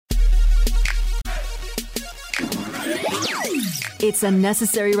It's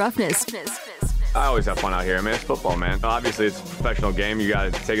Unnecessary Roughness. I always have fun out here, man. It's football, man. Obviously, it's a professional game. You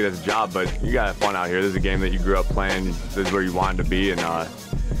got to take it as a job, but you got to have fun out here. This is a game that you grew up playing. This is where you wanted to be, and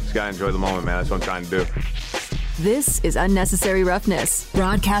just got to enjoy the moment, man. That's what I'm trying to do. This is Unnecessary Roughness,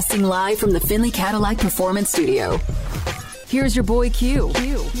 broadcasting live from the Finley Cadillac Performance Studio. Here's your boy Q.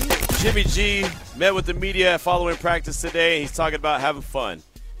 Jimmy G met with the media following practice today. He's talking about having fun.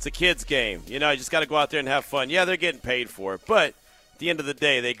 It's a kid's game. You know, you just got to go out there and have fun. Yeah, they're getting paid for it, but at the end of the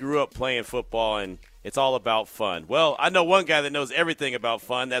day, they grew up playing football, and it's all about fun. Well, I know one guy that knows everything about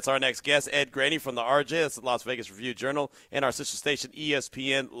fun. That's our next guest, Ed Graney from the RJ. That's the Las Vegas Review-Journal, and our sister station,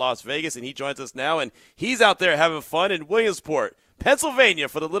 ESPN Las Vegas, and he joins us now, and he's out there having fun in Williamsport, Pennsylvania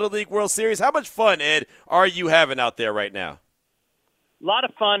for the Little League World Series. How much fun, Ed, are you having out there right now? A lot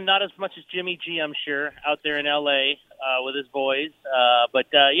of fun, not as much as Jimmy G, I'm sure, out there in L.A. With his boys.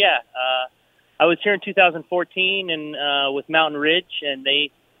 I was here in 2014 and with Mountain Ridge, and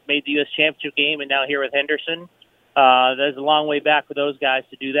they made the U.S. Championship game, and now here with Henderson. There's a long way back for those guys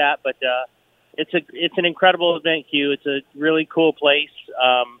to do that, but it's an incredible event, Q. It's a really cool place,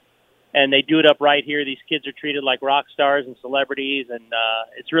 and they do it up right here. These kids are treated like rock stars and celebrities, and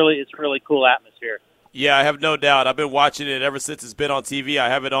it's really cool atmosphere. Yeah, I have no doubt. I've been watching it ever since it's been on TV. I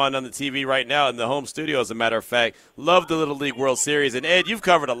have it on the TV right now in the home studio, as a matter of fact. Love the Little League World Series. And, Ed, you've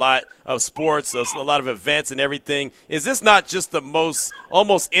covered a lot of sports, a lot of events and everything. Is this not just the most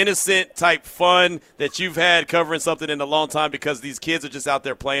almost innocent type fun that you've had covering something in a long time because these kids are just out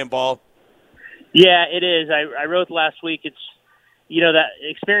there playing ball? Yeah, it is. I wrote last week. It's, that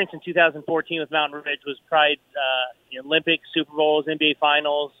experience in 2014 with Mountain Ridge was probably Olympics, Super Bowls, NBA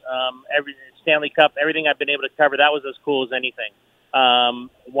Finals, Stanley Cup, everything I've been able to cover. That was as cool as anything.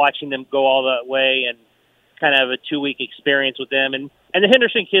 Watching them go all that way and kind of have a 2-week experience with them. And the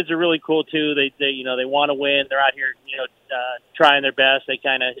Henderson kids are really cool too. They want to win. They're out here, trying their best. They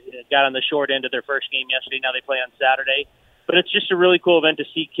kind of got on the short end of their first game yesterday. Now they play on Saturday. But it's just a really cool event to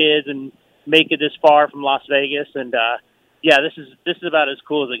see kids and make it this far from Las Vegas. And, this is about as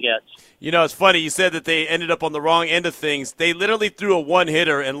cool as it gets. It's funny. You said that they ended up on the wrong end of things. They literally threw a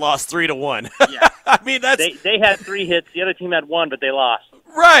one-hitter and lost 3-1. Yeah. I mean, they had 3 hits. The other team had 1, but they lost.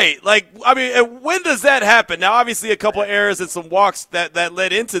 Right. When does that happen? Now, obviously, a couple of errors and some walks that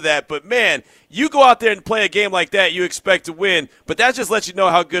led into that. But, man, you go out there and play a game like that, you expect to win. But that just lets you know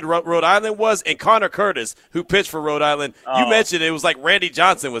how good Rhode Island was. And Connor Curtis, who pitched for Rhode Island, you mentioned it was like Randy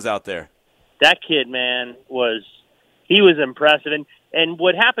Johnson was out there. That kid, man, he was impressive. And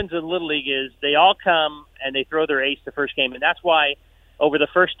what happens in Little League is they all come and they throw their ace the first game. And that's why over the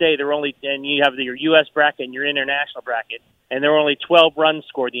first day, and you have your U.S. bracket and your international bracket, and there were only 12 runs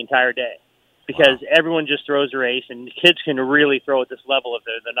scored the entire day because everyone just throws their ace, and the kids can really throw at this level if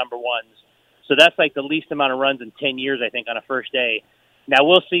they're the number ones. So that's like the least amount of runs in 10 years, I think, on a first day. Now,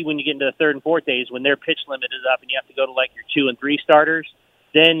 we'll see when you get into the third and fourth days when their pitch limit is up and you have to go to like your 2 and 3 starters,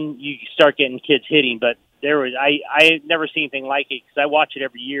 then you start getting kids hitting. But I never seen anything like it because I watch it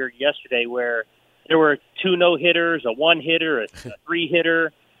every year. Yesterday, where there were 2 no-hitters, a 1-hitter, a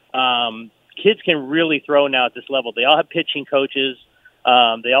 3-hitter. Kids can really throw now at this level. They all have pitching coaches.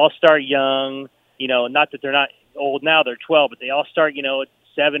 They all start young. Not that they're not old now; they're 12, but they all start, at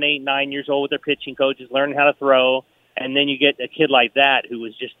 7, 8, 9 years old with their pitching coaches, learning how to throw. And then you get a kid like that who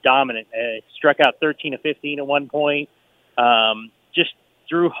was just dominant. Struck out 13 of 15 at one point. Just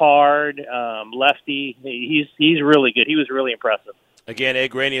threw hard, lefty. He's really good. He was really impressive. Again, Ed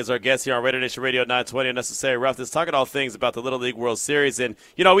Graney is our guest here on Radio Nation Radio 920 Unnecessary Roughness, talking all things about the Little League World Series. And,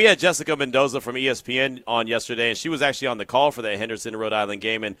 we had Jessica Mendoza from ESPN on yesterday, and she was actually on the call for that Henderson Rhode Island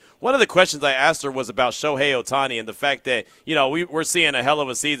game. And one of the questions I asked her was about Shohei Ohtani and the fact that, we're seeing a hell of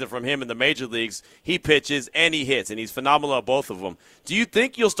a season from him in the major leagues. He pitches and he hits, and he's phenomenal at both of them. Do you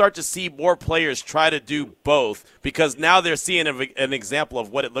think you'll start to see more players try to do both because now they're seeing an example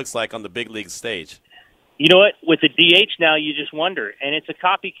of what it looks like on the big league stage? You know what? With the DH now, you just wonder. And it's a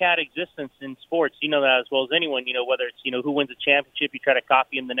copycat existence in sports. You know that as well as anyone. Whether it's, who wins a championship, you try to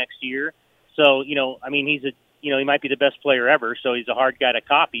copy him the next year. So, he might be the best player ever, so he's a hard guy to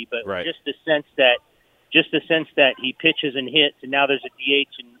copy. But right. just the sense that he pitches and hits, and now there's a DH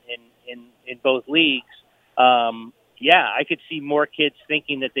in both leagues. I could see more kids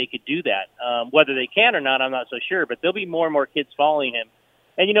thinking that they could do that. Whether they can or not, I'm not so sure. But there'll be more and more kids following him.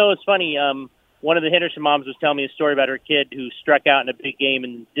 And, it's funny. One of the Henderson moms was telling me a story about her kid who struck out in a big game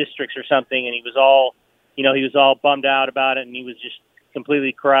in districts or something, and he was all bummed out about it, and he was just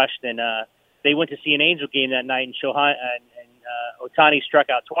completely crushed. And they went to see an Angel game that night, and Ohtani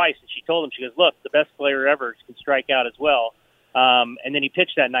struck out twice. And she told him, she goes, "Look, the best player ever can strike out as well." And then he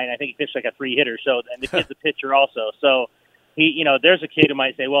pitched that night. And I think he pitched like a 3-hitter. So, and the kid's a pitcher also. So there's a kid who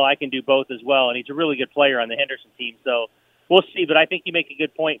might say, well, I can do both as well, and he's a really good player on the Henderson team. So we'll see. But I think you make a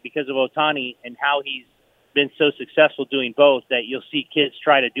good point because of Otani and how he's been so successful doing both that you'll see kids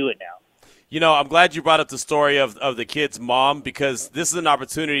try to do it now. I'm glad you brought up the story of the kid's mom, because this is an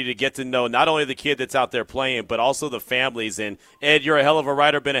opportunity to get to know not only the kid that's out there playing, but also the families. And, Ed, you're a hell of a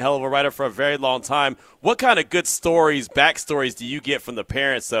writer, been a hell of a writer for a very long time. What kind of good stories, backstories do you get from the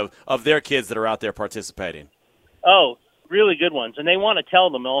parents of their kids that are out there participating? Oh, really good ones. And they want to tell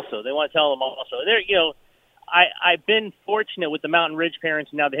them also. I've been fortunate with the Mountain Ridge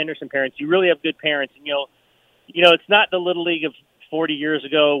parents and now the Henderson parents. You really have good parents. And, it's not the Little League of 40 years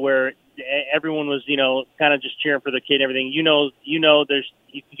ago where everyone was, kind of just cheering for the kid and everything. You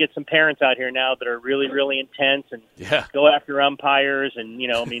can get some parents out here now that are really, really intense and go after umpires and,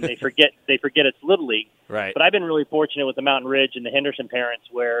 they forget it's Little League. Right. But I've been really fortunate with the Mountain Ridge and the Henderson parents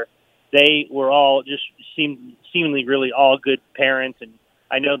where they were all just seemingly really all good parents. And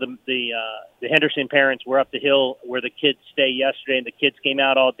I know the Henderson parents were up the hill where the kids stay yesterday, and the kids came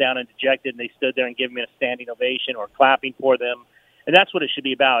out all down and dejected, and they stood there and gave me a standing ovation or clapping for them. And that's what it should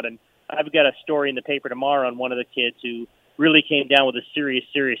be about. And I've got a story in the paper tomorrow on one of the kids who really came down with a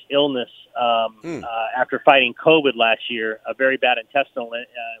serious illness after fighting COVID last year, a very bad intestinal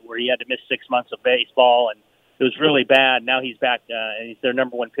where he had to miss 6 months of baseball, and it was really bad. Now he's back, and he's their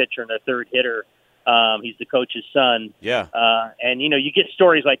number one pitcher and their third hitter. He's the coach's son. Yeah. And, you get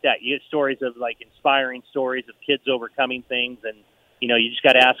stories like that. You get stories of, inspiring stories of kids overcoming things, and, you just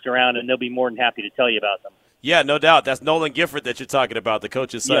got to ask around, and they'll be more than happy to tell you about them. Yeah, no doubt. That's Nolan Gifford that you're talking about, the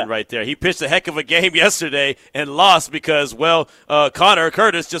coach's son right there. He pitched a heck of a game yesterday and lost because, Connor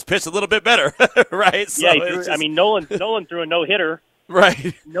Curtis just pitched a little bit better, right? So Nolan threw a no-hitter.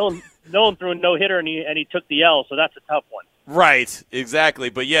 Right. Nolan threw a no-hitter, and he took the L, so that's a tough one. Right, exactly.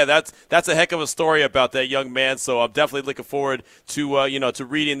 But yeah, that's a heck of a story about that young man. So I'm definitely looking forward to to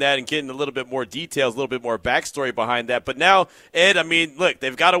reading that and getting a little bit more details, a little bit more backstory behind that. But now, Ed, look,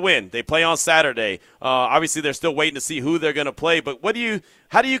 they've got to win. They play on Saturday. Obviously, they're still waiting to see who they're going to play. But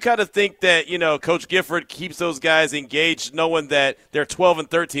how do you kind of think that Coach Gifford keeps those guys engaged, knowing that they're 12 and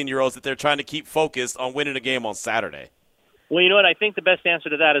 13-year-olds that they're trying to keep focused on winning a game on Saturday? Well, you know what? I think the best answer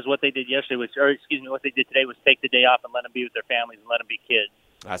to that is what they did yesterday, what they did today was take the day off and let them be with their families and let them be kids.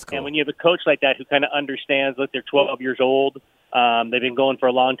 That's cool. And when you have a coach like that who kind of understands, look, they're 12 years old. They've been going for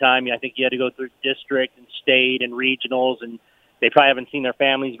a long time. I think you had to go through district and state and regionals, and they probably haven't seen their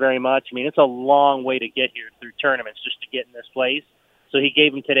families very much. It's a long way to get here through tournaments just to get in this place. So he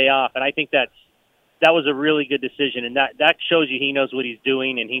gave them today off, and I think that was a really good decision, and that shows you he knows what he's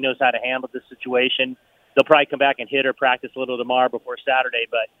doing and he knows how to handle this situation. They'll probably come back and hit or practice a little tomorrow before Saturday,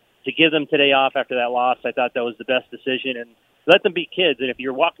 but to give them today off after that loss, I thought that was the best decision, and let them be kids. And if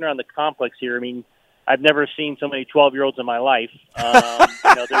you're walking around the complex here, I've never seen so many 12-year-olds in my life.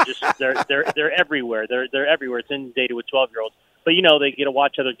 They're everywhere. They're everywhere. It's inundated with 12-year-olds. But they get to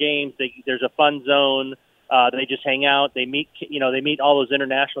watch other games. There's a fun zone. They just hang out. They meet all those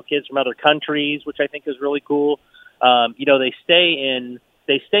international kids from other countries, which I think is really cool.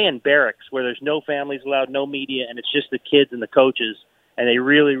 They stay in barracks where there's no families allowed, no media, and it's just the kids and the coaches, and they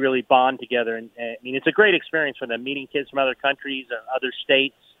really, really bond together. And it's a great experience for them, meeting kids from other countries or other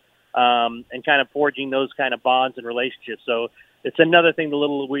states, and kind of forging those kind of bonds and relationships. So it's another thing the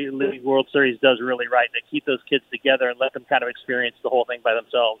Little League World Series does really right. They keep those kids together and let them kind of experience the whole thing by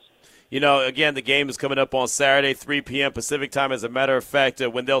themselves. Again, the game is coming up on Saturday, 3 p.m. Pacific time, as a matter of fact,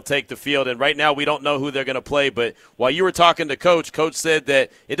 when they'll take the field. And right now we don't know who they're going to play. But while you were talking to Coach said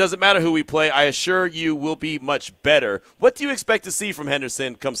that it doesn't matter who we play. I assure you we'll be much better. What do you expect to see from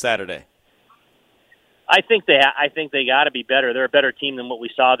Henderson come Saturday? I think they got to be better. They're a better team than what we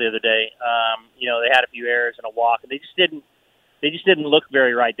saw the other day. They had a few errors and a walk, and they just didn't look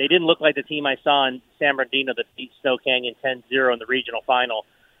very right. They didn't look like the team I saw in San Bernardino that beat Snow Canyon 10-0 in the regional final.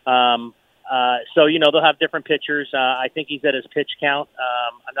 They'll have different pitchers. I think he's at his pitch count.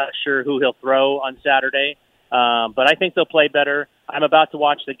 I'm not sure who he'll throw on Saturday, but I think they'll play better. I'm about to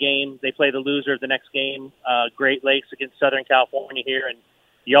watch the game. They play the loser of the next game, Great Lakes against Southern California here, and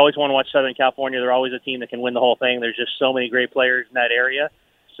you always want to watch Southern California. They're always a team that can win the whole thing. There's just so many great players in that area.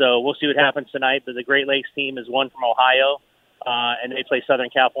 So we'll see what happens tonight. But the Great Lakes team is one from Ohio, and they play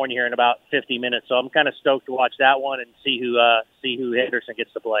Southern California here in about 50 minutes. So I'm kind of stoked to watch that one and see who Henderson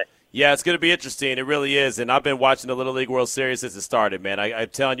gets to play. Yeah, it's going to be interesting. It really is. And I've been watching the Little League World Series since it started, man. I'm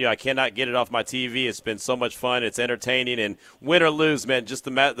telling you, I cannot get it off my TV. It's been so much fun. It's entertaining. And win or lose, man, just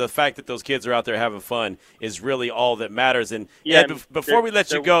the fact that those kids are out there having fun is really all that matters. And before we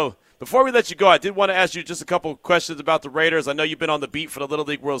let you go, before we let you go, I did want to ask you just a couple questions about the Raiders. I know you've been on the beat for the Little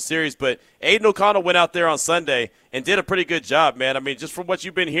League World Series, but Aiden O'Connell went out there on Sunday and did a pretty good job, man. I mean, just from what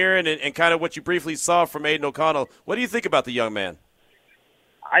you've been hearing and kind of what you briefly saw from Aiden O'Connell, what do you think about the young man?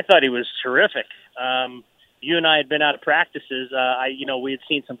 I thought he was terrific. You and I had been out of practices. We had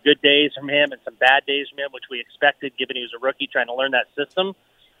seen some good days from him and some bad days from him, which we expected, given he was a rookie trying to learn that system.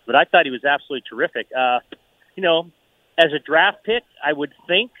 But I thought he was absolutely terrific. As a draft pick, I would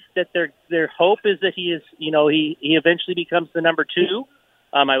think that their hope is that he is, he eventually becomes the number 2.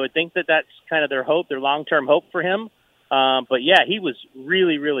 I would think that that's kind of their hope, their long-term hope for him. But yeah, he was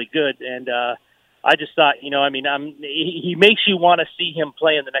really, really good. And I just thought, he makes you want to see him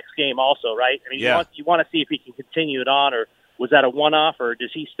play in the next game also, right? I mean, yeah. you want to see if he can continue it on, or was that a one-off, or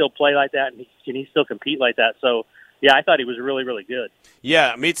does he still play like that, and can he still compete like that? So, yeah, I thought he was really, really good.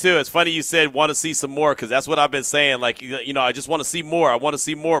 Yeah, me too. It's funny you said want to see some more, because that's what I've been saying. Like, I just want to see more. I want to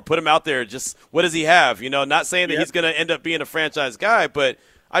see more. Put him out there. Just what does he have? Not saying that he's going to end up being a franchise guy, but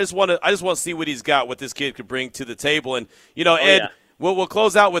I just want to see what he's got, what this kid could bring to the table. And Ed. Yeah. We'll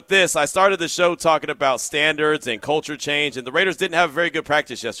close out with this. I started the show talking about standards and culture change, and the Raiders didn't have a very good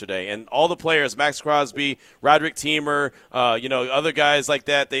practice yesterday. And all the players, Max Crosby, Roderick Teamer, other guys like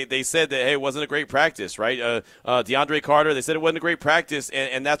that, they said that, hey, it wasn't a great practice, right? DeAndre Carter, they said it wasn't a great practice,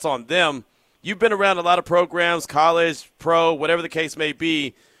 and that's on them. You've been around a lot of programs, college, pro, whatever the case may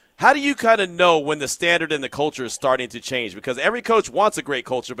be. How do you kind of know when the standard and the culture is starting to change? Because every coach wants a great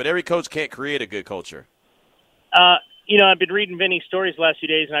culture, but every coach can't create a good culture. I've been reading Vinny's stories the last few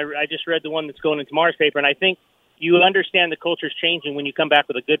days, and I just read the one that's going in tomorrow's paper, and I think you understand the culture's changing when you come back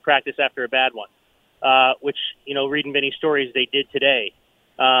with a good practice after a bad one, which, reading Vinny's stories, they did today.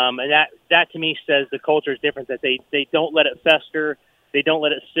 And that to me says the culture is different, that they don't let it fester. They don't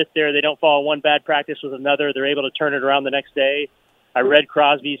let it sit there. They don't follow one bad practice with another. They're able to turn it around the next day. I read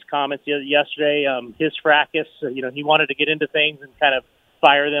Crosby's comments yesterday, his fracas. He wanted to get into things and kind of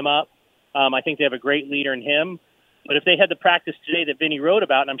fire them up. I think they have a great leader in him. But if they had the practice today that Vinny wrote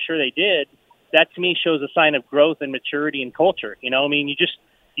about, and I'm sure they did, that to me shows a sign of growth and maturity in culture. You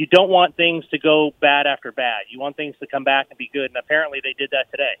don't want things to go bad after bad. You want things to come back and be good, and apparently they did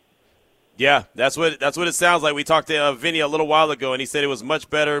that today. Yeah, that's what it sounds like. We talked to Vinny a little while ago, and he said it was much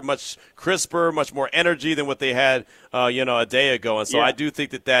better, much crisper, much more energy than what they had, a day ago. And so I do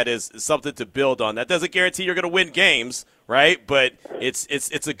think that is something to build on. That doesn't guarantee you're going to win games, right? But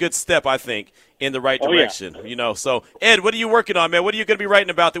it's a good step, I think, in the right direction. Yeah. So Ed, what are you working on, man? What are you going to be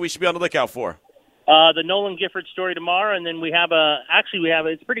writing about that we should be on the lookout for? The Nolan Gifford story tomorrow, and then we have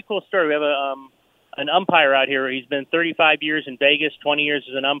it's a pretty cool story. We have an umpire out here. He's been 35 years in Vegas, 20 years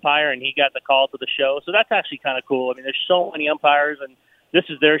as an umpire, and he got the call to the show. So that's actually kind of cool. I mean, there's so many umpires, and this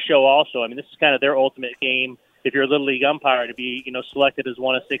is their show also. I mean, this is kind of their ultimate game if you're a Little League umpire to be, selected as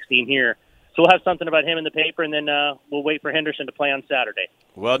one of 16 here. So we'll have something about him in the paper, and then we'll wait for Henderson to play on Saturday.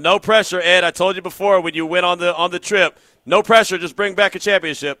 Well, no pressure, Ed. I told you before when you went on the trip, no pressure. Just bring back a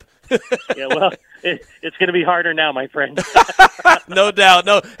championship. Yeah, well, it's going to be harder now, my friend. No doubt.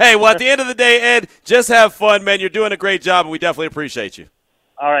 No. Hey, well, at the end of the day, Ed, just have fun, man. You're doing a great job, and we definitely appreciate you.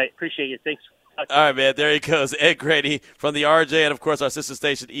 All right. Appreciate you. Thanks. All right, man. There he goes. Ed Graney from the RJ and, of course, our sister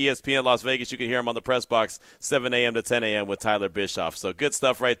station, ESPN Las Vegas. You can hear him on the press box, 7 a.m. to 10 a.m. with Tyler Bischoff. So good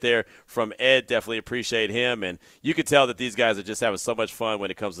stuff right there from Ed. Definitely appreciate him. And you can tell that these guys are just having so much fun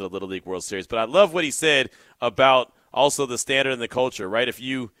when it comes to the Little League World Series. But I love what he said about also the standard and the culture, right? If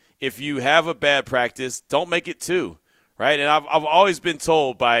you have a bad practice, don't make it two, right? And I've always been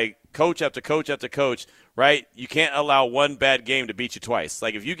told by coach after coach after coach, right, you can't allow one bad game to beat you twice.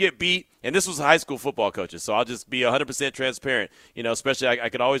 Like if you get beat, and this was high school football coaches, so I'll just be 100% transparent. Especially I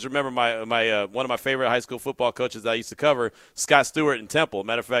could always remember my one of my favorite high school football coaches that I used to cover, Scott Stewart in Temple.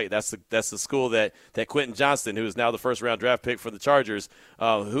 Matter of fact, that's the school that Quentin Johnston, who is now the first-round draft pick for the Chargers,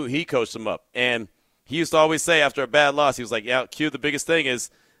 who he coached them up. And he used to always say after a bad loss, he was like, yeah, Q, the biggest thing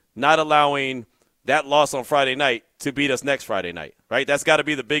is not allowing that loss on Friday night to beat us next Friday night, right? That's got to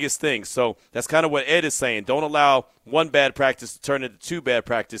be the biggest thing. So that's kind of what Ed is saying. Don't allow one bad practice to turn into two bad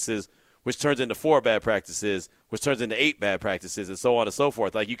practices, which turns into four bad practices, which turns into 8 bad practices, and so on and so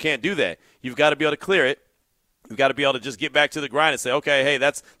forth. Like, you can't do that. You've got to be able to clear it. You've got to be able to just get back to the grind and say, okay, hey,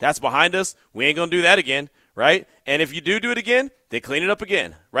 that's behind us. We ain't going to do that again, right? And if you do it again, they clean it up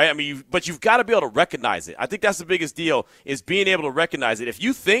again, right? I mean, but you've got to be able to recognize it. I think that's the biggest deal, is being able to recognize it. If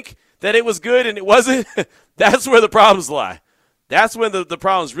you think that it was good and it wasn't, that's where the problems lie. That's when the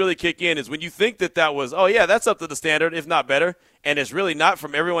problems really kick in, is when you think that was, oh, yeah, that's up to the standard, if not better, and it's really not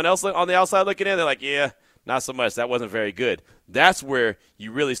from everyone else on the outside looking in. They're like, yeah, not so much. That wasn't very good. That's where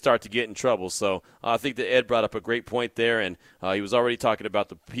you really start to get in trouble. So I think that Ed brought up a great point there, and he was already talking about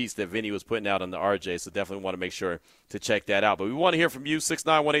the piece that Vinny was putting out on the RJ, so definitely want to make sure to check that out. But we want to hear from you,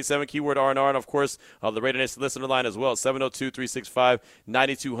 69187, keyword R&R, and, of course, the Raider Nation listener line as well,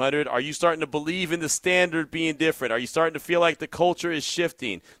 702-365-9200. Are you starting to believe in the standard being different? Are you starting to feel like the culture is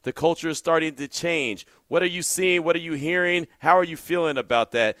shifting? The culture is starting to change? What are you seeing? What are you hearing? How are you feeling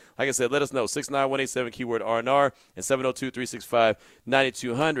about that? Like I said, let us know, 69187, keyword R&R, and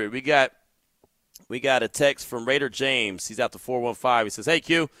 702-365-9200. We got a text from Raider James. He's out to 415. He says, hey,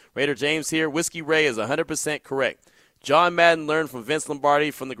 Q, Raider James here. Whiskey Ray is 100% correct. John Madden learned from Vince Lombardi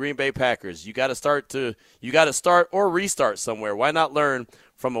from the Green Bay Packers. You got to start or restart somewhere. Why not learn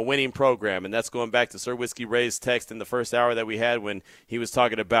from a winning program? And that's going back to Sir Whiskey Ray's text in the first hour that we had when he was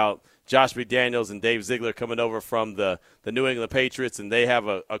talking about Josh McDaniels and Dave Ziegler coming over from the New England Patriots, and they have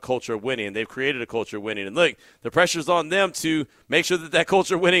a culture of winning, and they've created a culture of winning. And look, the pressure's on them to make sure that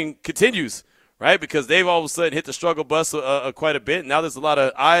culture of winning continues, right? Because they've all of a sudden hit the struggle bus quite a bit. And now there's a lot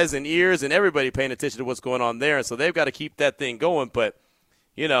of eyes and ears and everybody paying attention to what's going on there. And so they've got to keep that thing going. But,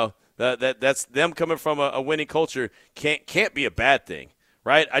 you know, that's them coming from a winning culture can't be a bad thing,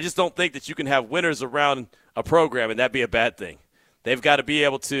 right? I just don't think that you can have winners around a program and that be a bad thing. They've got to be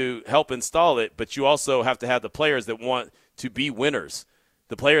able to help install it, but you also have to have the players that want to be winners,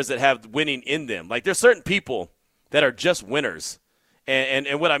 the players that have winning in them. Like, there's certain people that are just winners.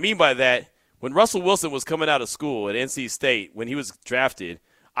 And what I mean by that, when Russell Wilson was coming out of school at NC State, when he was drafted,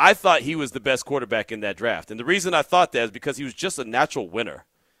 I thought he was the best quarterback in that draft. And the reason I thought that is because he was just a natural winner.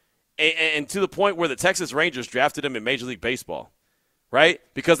 And to the point where the Texas Rangers drafted him in Major League Baseball, right?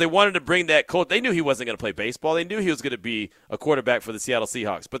 Because they wanted to bring that coach. They knew he wasn't going to play baseball. They knew he was going to be a quarterback for the Seattle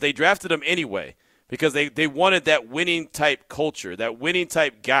Seahawks. But they drafted him anyway because they wanted that winning type culture, that winning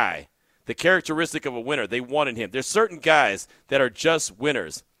type guy, the characteristic of a winner. They wanted him. There's certain guys that are just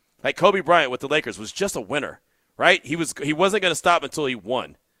winners. Like Kobe Bryant with the Lakers was just a winner, right? He wasn't going to stop until he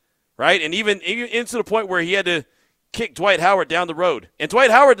won, right? And even to the point where he had to kick Dwight Howard down the road. And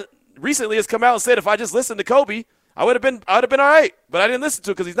Dwight Howard recently has come out and said, if I just listened to Kobe, I would have been all right. But I didn't listen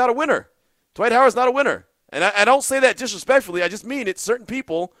to it because he's not a winner. Dwight Howard's not a winner. And I don't say that disrespectfully. I just mean it. Certain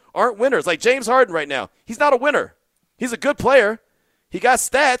people aren't winners. Like James Harden right now. He's not a winner. He's a good player. He got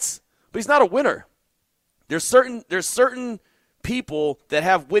stats, but he's not a winner. There's certain people that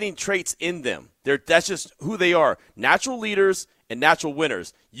have winning traits in them. That's just who they are. Natural leaders and natural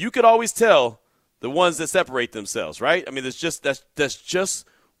winners. You could always tell the ones that separate themselves, right? I mean, that's just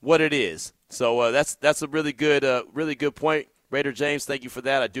what it is. So that's a really good point, Raider James. Thank you for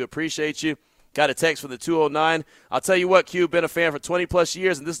that. I do appreciate you. Got a text from the 209. I'll tell you what, Q, been a fan for 20-plus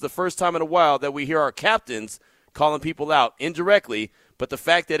years, and this is the first time in a while that we hear our captains calling people out indirectly, but the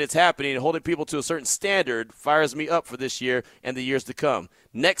fact that it's happening and holding people to a certain standard fires me up for this year and the years to come.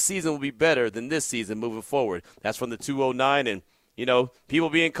 Next season will be better than this season moving forward. That's from the 209, and, you know, people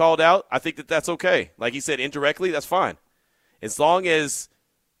being called out, I think that's okay. Like he said, indirectly, that's fine. As long as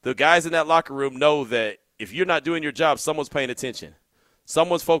the guys in that locker room know that if you're not doing your job, someone's paying attention.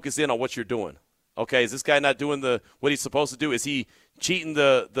 Someone's focused in on what you're doing. Okay, is this guy not doing what he's supposed to do? Is he cheating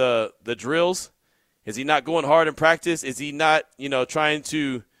the drills? Is he not going hard in practice? Is he not, trying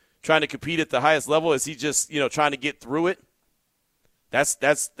to compete at the highest level? Is he just, trying to get through it? That's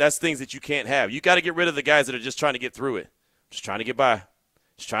things that you can't have. You got to get rid of the guys that are just trying to get through it. Just trying to get by.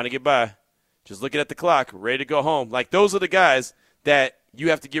 Just looking at the clock, ready to go home. Like, those are the guys that you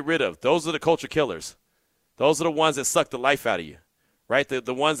have to get rid of. Those are the culture killers. Those are the ones that suck the life out of you, right?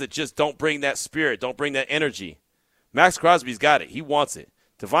 The ones that just don't bring that spirit, don't bring that energy. Max Crosby's got it. He wants it.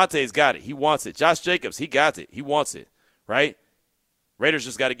 Devontae's got it. He wants it. Josh Jacobs, he got it. He wants it, right? Raiders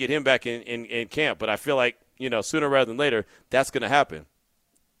just got to get him back in camp. But I feel like, sooner rather than later, that's going to happen.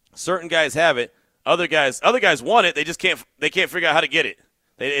 Certain guys have it. Other guys want it. They just can't figure out how to get it.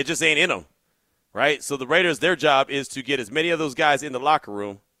 It just ain't in them, right? So the Raiders, their job is to get as many of those guys in the locker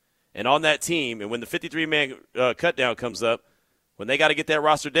room and on that team. And when the 53-man cut down comes up, when they got to get that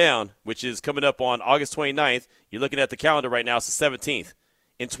roster down, which is coming up on August 29th, you're looking at the calendar right now, it's the 17th.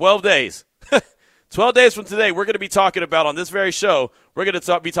 In 12 days, 12 days from today, we're going to be talking about, on this very show, we're going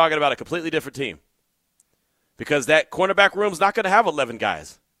to be talking about a completely different team. Because that cornerback room is not going to have 11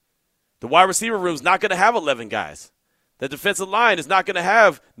 guys. The wide receiver room is not going to have 11 guys. The defensive line is not going to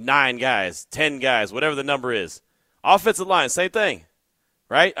have 9 guys, 10 guys, whatever the number is. Offensive line, same thing,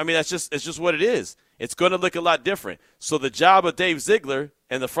 right? I mean, it's just what it is. It's going to look a lot different. So the job of Dave Ziegler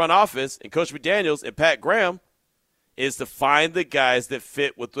and the front office and Coach McDaniels and Pat Graham is to find the guys that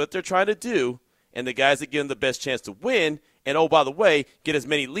fit with what they're trying to do and the guys that give them the best chance to win And, oh, by the way, get as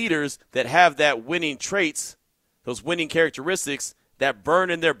many leaders that have that winning traits, those winning characteristics that burn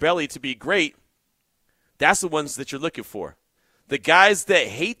in their belly to be great. That's the ones that you're looking for. The guys that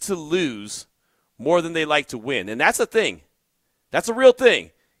hate to lose more than they like to win. And that's a thing. That's a real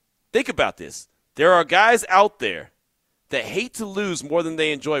thing. Think about this. There are guys out there that hate to lose more than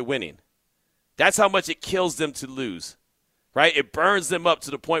they enjoy winning. That's how much it kills them to lose, right? It burns them up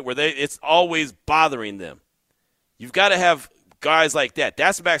to the point where it's always bothering them. You've got to have guys like that.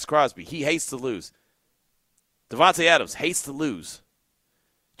 That's Max Crosby. He hates to lose. Davante Adams hates to lose.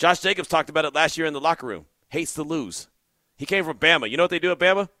 Josh Jacobs talked about it last year in the locker room. Hates to lose. He came from Bama. You know what they do at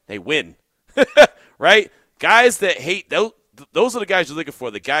Bama? They win, right? Guys that hate those are the guys you're looking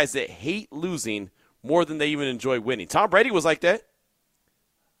for, the guys that hate losing more than they even enjoy winning. Tom Brady was like that.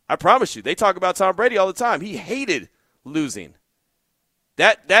 I promise you. They talk about Tom Brady all the time. He hated losing.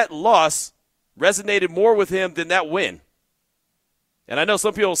 That loss resonated more with him than that win. And I know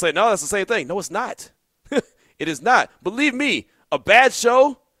some people will say, no, that's the same thing. No, it's not. It is not. Believe me, a bad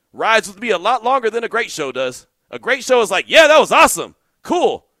show rides with me a lot longer than a great show does. A great show is like, yeah, that was awesome.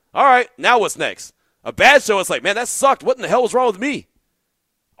 Cool. All right, now what's next? A bad show is like, man, that sucked. What in the hell was wrong with me?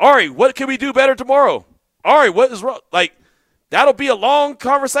 Ari, what can we do better tomorrow? Ari, what is wrong? Like, that'll be a long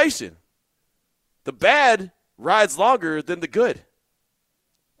conversation. The bad rides longer than the good.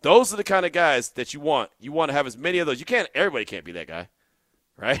 Those are the kind of guys that you want. You want to have as many of those. Everybody can't be that guy,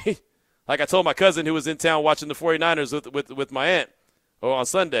 right? Like I told my cousin who was in town watching the 49ers with my aunt on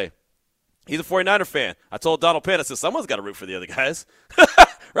Sunday. He's a 49er fan. I told Donald Penn, I said, someone's got to root for the other guys,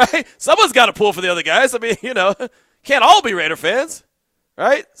 right? Someone's got to pull for the other guys. I mean, can't all be Raider fans,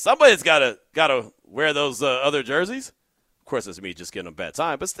 right? Somebody's got to wear those other jerseys. Of course, that's me just giving them a bad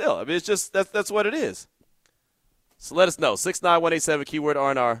time, but still, I mean, it's just that's what it is. So let us know. 69187, keyword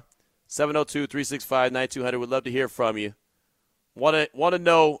R&R, 702-365-9200. Would love to hear from you. Want to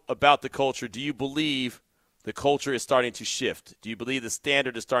know about the culture. Do you believe the culture is starting to shift? Do you believe the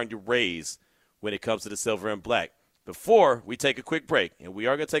standard is starting to raise when it comes to the silver and black? Before we take a quick break, and we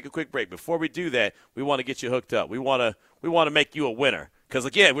are going to take a quick break, before we do that, we want to get you hooked up. We want to make you a winner. Because,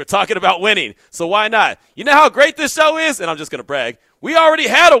 again, we're talking about winning, so why not? You know how great this show is? And I'm just going to brag. We already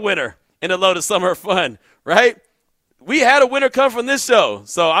had a winner in the Lotus Summer of Fun, right? We had a winner come from this show,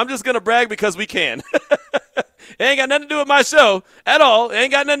 so I'm just going to brag because we can. It ain't got nothing to do with my show at all. It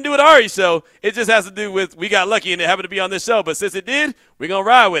ain't got nothing to do with Ari's show. It just has to do with we got lucky and it happened to be on this show. But since it did, we're going to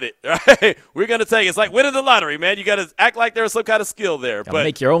ride with it. Right? We're going to take it. It's like winning the lottery, man. You got to act like there's some kind of skill there. But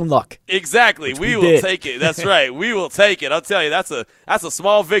make your own luck. Exactly. We will take it. That's right. We will take it. I'll tell you, that's a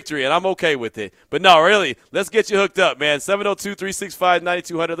small victory, and I'm okay with it. But, no, really, let's get you hooked up, man.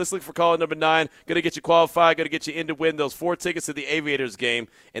 702-365-9200. Let's look for caller number 9. Going to get you qualified. Going to get you in to win those 4 tickets to the Aviators game,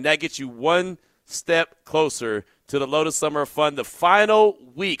 and that gets you one step closer to the Lotus Summer of Fun, the final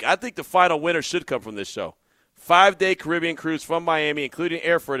week. I think the final winner should come from this show. 5-day Caribbean cruise from Miami, including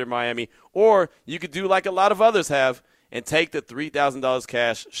Airford in Miami. Or you could do like a lot of others have and take the $3,000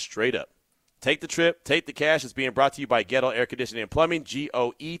 cash straight up. Take the trip, take the cash. It's being brought to you by Ghetto Air Conditioning and Plumbing,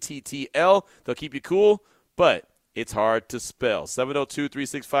 GOETTL. They'll keep you cool, but it's hard to spell.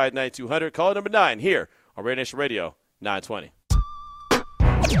 702-365-9200. Call number 9 here on Radio Nation Radio 920.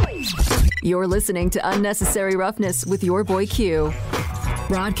 You're listening to Unnecessary Roughness with your boy Q.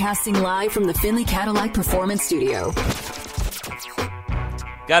 Broadcasting live from the Finley Cadillac Performance Studio.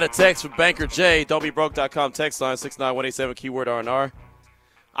 Got a text from Banker J, don'tbebroke.com text line 69187, keyword R&R.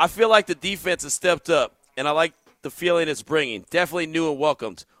 I feel like the defense has stepped up, and I like the feeling it's bringing. Definitely new and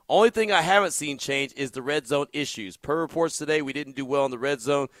welcomed. Only thing I haven't seen change is the red zone issues. Per reports today, we didn't do well in the red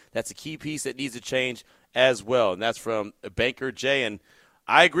zone. That's a key piece that needs to change as well, and that's from Banker J. And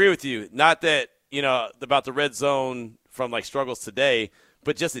I agree with you. Not that, about the red zone from, struggles today,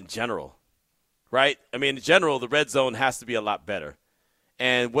 but just in general, right? I mean, in general, the red zone has to be a lot better.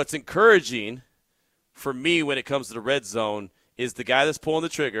 And what's encouraging for me when it comes to the red zone is the guy that's pulling the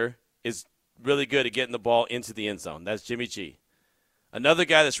trigger is really good at getting the ball into the end zone. That's Jimmy G. Another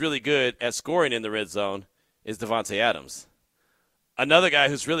guy that's really good at scoring in the red zone is Davante Adams. Another guy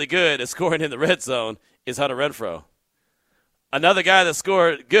who's really good at scoring in the red zone is Hunter Renfrow. Another guy that's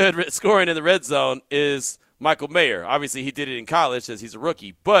scoring in the red zone is Michael Mayer. Obviously, he did it in college as he's a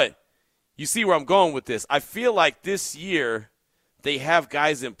rookie. But you see where I'm going with this. I feel like this year they have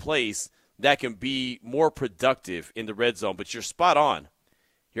guys in place that can be more productive in the red zone. But you're spot on.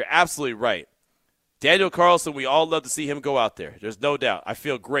 You're absolutely right. Daniel Carlson, we all love to see him go out there. There's no doubt. I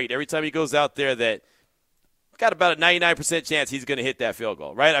feel great every time he goes out there that got about a 99% chance he's going to hit that field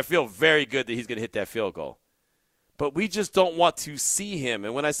goal, right? I feel very good that he's going to hit that field goal. But we just don't want to see him.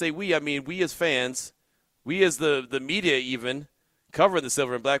 And when I say we, I mean we as fans We as the media even covering the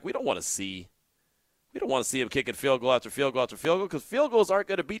silver and black, we don't want to see him kicking field goal after field goal after field goal because field goals aren't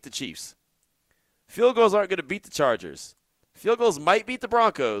going to beat the Chiefs. Field goals aren't going to beat the Chargers. Field goals might beat the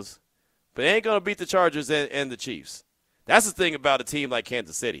Broncos, but they ain't going to beat the Chargers and the Chiefs. That's the thing about a team like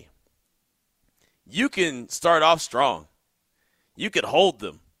Kansas City. You can start off strong. You can hold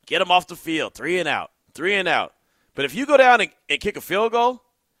them, get them off the field, 3 and out. But if you go down and kick a field goal,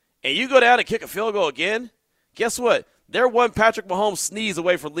 and you go down and kick a field goal again, guess what? They're one Patrick Mahomes sneeze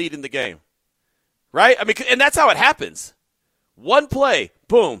away from leading the game. Right? I mean, and that's how it happens. One play,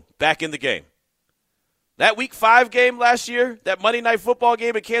 boom, back in the game. That Week 5 game last year, that Monday Night Football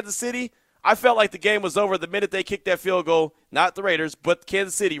game in Kansas City, I felt like the game was over the minute they kicked that field goal, not the Raiders, but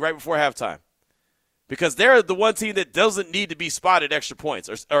Kansas City right before halftime. Because they're the one team that doesn't need to be spotted extra points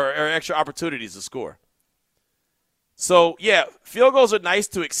or extra opportunities to score. So, yeah, field goals are nice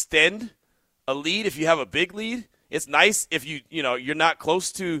to extend a lead if you have a big lead. It's nice if you're not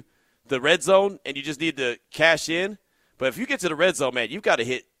close to the red zone and you just need to cash in. But if you get to the red zone, man, you've got to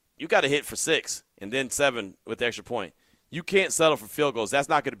hit for 6 and then 7 with the extra point. You can't settle for field goals. That's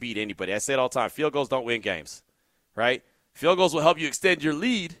not going to beat anybody. I say it all the time. Field goals don't win games, right? Field goals will help you extend your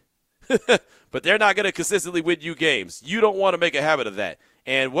lead, but they're not going to consistently win you games. You don't want to make a habit of that.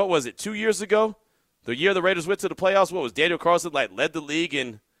 And what was it, 2 years ago? The year the Raiders went to the playoffs, what was Daniel Carlson led the league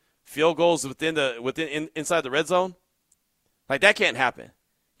in field goals inside the red zone? Like, that can't happen.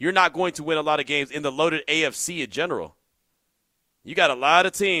 You're not going to win a lot of games in the loaded AFC in general. You got a lot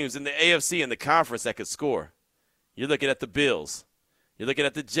of teams in the AFC and the conference that could score. You're looking at the Bills. You're looking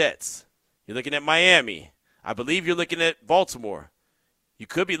at the Jets. You're looking at Miami. I believe you're looking at Baltimore. You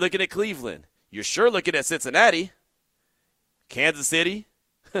could be looking at Cleveland. You're sure looking at Cincinnati, Kansas City,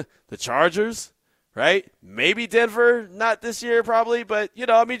 the Chargers, right? Maybe Denver, not this year probably, but,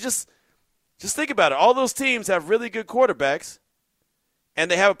 just think about it. All those teams have really good quarterbacks, and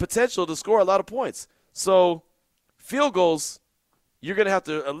they have a potential to score a lot of points. So field goals, you're going to have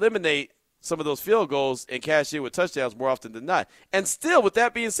to eliminate some of those field goals and cash in with touchdowns more often than not. And still, with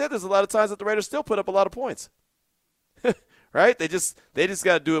that being said, there's a lot of times that the Raiders still put up a lot of points. Right? They just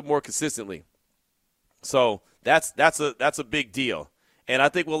got to do it more consistently. So that's a big deal. And I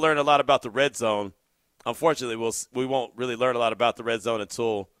think we'll learn a lot about the red zone. Unfortunately, we won't really learn a lot about the red zone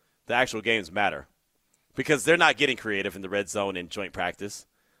until the actual games matter. Because they're not getting creative in the red zone in joint practice.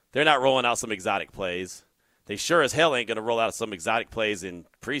 They're not rolling out some exotic plays. They sure as hell ain't going to roll out some exotic plays in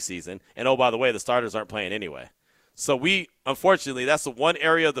preseason. And, oh, by the way, the starters aren't playing anyway. So unfortunately, that's the one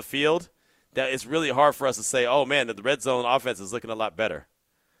area of the field that it's really hard for us to say, oh, man, the red zone offense is looking a lot better.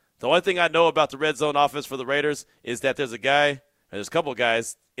 The only thing I know about the red zone offense for the Raiders is that there's a couple of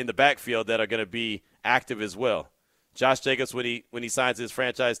guys in the backfield that are going to be active as well. Josh Jacobs, when he signs his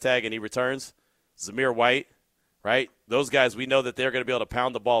franchise tag and he returns, Zamir White, right? Those guys, we know that they're going to be able to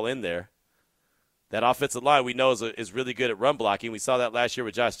pound the ball in there. That offensive line we know is really good at run blocking. We saw that last year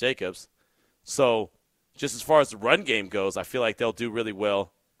with Josh Jacobs. So just as far as the run game goes, I feel like they'll do really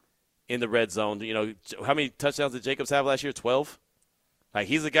well in the red zone. How many touchdowns did Jacobs have last year? 12? Like,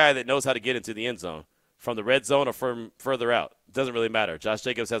 he's a guy that knows how to get into the end zone from the red zone or from further out. It doesn't really matter. Josh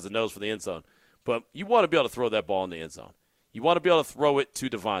Jacobs has a nose for the end zone. But you want to be able to throw that ball in the end zone. You want to be able to throw it to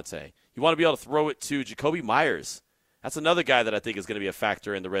Devontae. You want to be able to throw it to Jacoby Myers. That's another guy that I think is going to be a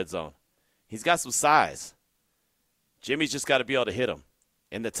factor in the red zone. He's got some size. Jimmy's just got to be able to hit him.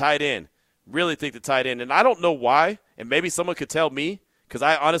 And the tight end, really think the tight end, and I don't know why, and maybe someone could tell me, because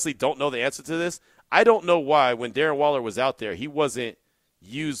I honestly don't know the answer to this. I don't know why when Darren Waller was out there, he wasn't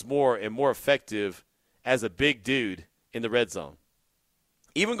used more and more effective as a big dude in the red zone.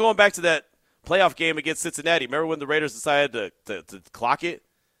 Even going back to that playoff game against Cincinnati, remember when the Raiders decided to clock it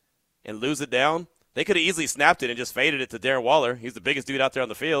and lose it down? They could have easily snapped it and just faded it to Darren Waller. He's the biggest dude out there on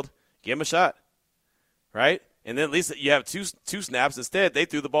the field. Give him a shot, right? And then at least you have two snaps. Instead, they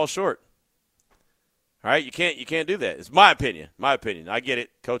threw the ball short. All right, you can't do that. It's my opinion. I get it.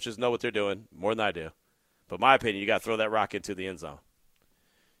 Coaches know what they're doing more than I do. But my opinion, you got to throw that rock into the end zone.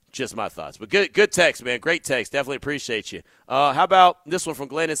 Just my thoughts. But good text, man. Great text. Definitely appreciate you. How about this one from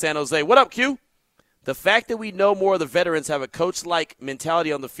Glenn in San Jose? What up, Q? The fact that we know more of the veterans have a coach-like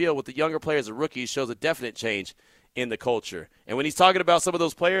mentality on the field with the younger players and rookies shows a definite change in the culture. And when he's talking about some of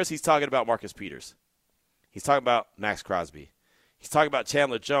those players, he's talking about Marcus Peters. He's talking about Max Crosby. He's talking about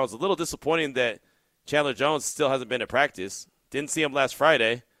Chandler Jones. A little disappointing that Chandler Jones still hasn't been at practice. Didn't see him last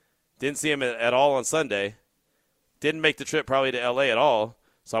Friday. Didn't see him at all on Sunday. Didn't make the trip probably to L.A. at all.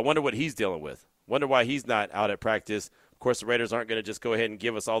 So I wonder what he's dealing with. Wonder why he's not out at practice. Of course, the Raiders aren't going to just go ahead and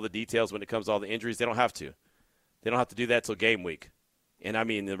give us all the details when it comes to all the injuries. They don't have to. They don't have to do that till game week. And I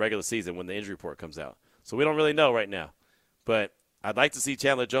mean the regular season when the injury report comes out. So we don't really know right now. But I'd like to see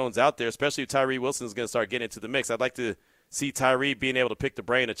Chandler Jones out there, especially if Tyree Wilson is going to start getting into the mix. I'd like to see Tyree being able to pick the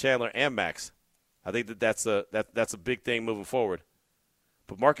brain of Chandler and Max. I think that's a big thing moving forward.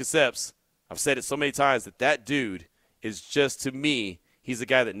 But Marcus Epps, I've said it so many times that dude is just, to me, he's the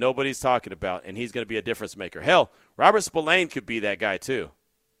guy that nobody's talking about, and he's going to be a difference maker. Hell, Robert Spillane could be that guy too.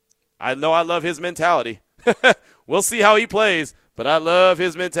 I know I love his mentality. We'll see how he plays, but I love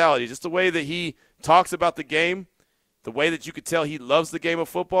his mentality. Just the way that he talks about the game, the way that you could tell he loves the game of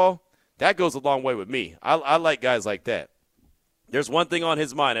football, that goes a long way with me. I like guys like that. There's one thing on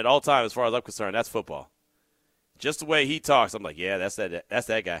his mind at all times as far as I'm concerned, that's football. Just the way he talks, I'm like, yeah, that's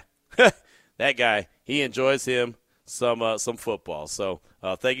that guy. That guy, he enjoys him some football. So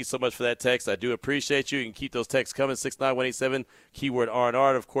thank you so much for that text. I do appreciate you. You can keep those texts coming, 69187, keyword R&R.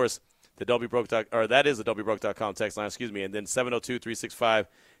 And, of course, that is the WBroke.com text line, and then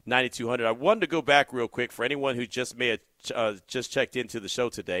 702-365-9200. I wanted to go back real quick for anyone who just may have just checked into the show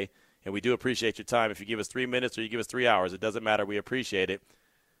today, and we do appreciate your time. If you give us 3 minutes or you give us 3 hours, it doesn't matter. We appreciate it.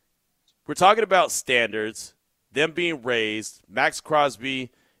 We're talking about standards, them being raised. Max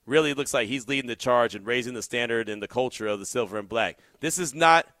Crosby really looks like he's leading the charge and raising the standard and the culture of the silver and black. This is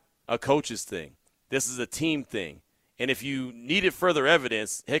not a coach's thing. This is a team thing. And if you needed further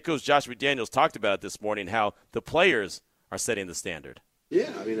evidence, head coach Josh McDaniels talked about it this morning, how the players are setting the standard.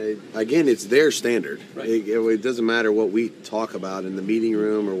 Yeah, I mean, again, it's their standard. Right. It doesn't matter what we talk about in the meeting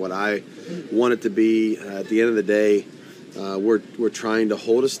room or what I want it to be. At the end of the day, we're trying to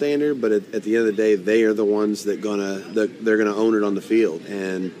hold a standard, but at the end of the day, they are the ones they're gonna own it on the field.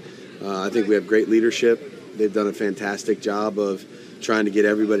 And I think we have great leadership. They've done a fantastic job of trying to get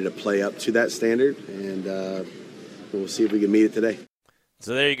everybody to play up to that standard, and we'll see if we can meet it today.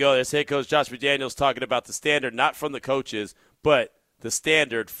 So there you go. There's head coach Josh McDaniels talking about the standard, not from the coaches, but the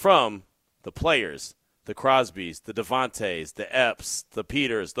standard from the players, the Crosbys, the Devontaes, the Epps, the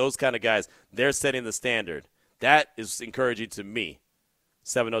Peters, those kind of guys. They're setting the standard. That is encouraging to me.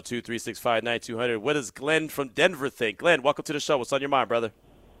 702-365-9200. What does Glenn from Denver think? Glenn, welcome to the show. What's on your mind, brother?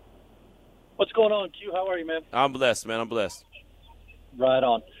 What's going on, Q? How are you, man? I'm blessed, man. I'm blessed. Right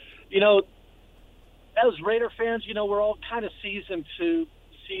on. As Raider fans, we're all kind of seasoned to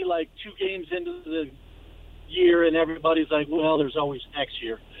see, 2 games into the year, and everybody's like, well, there's always next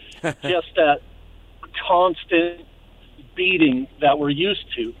year. Just that constant beating that we're used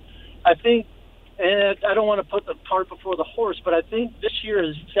to. I think, and I don't want to put the cart before the horse, but I think this year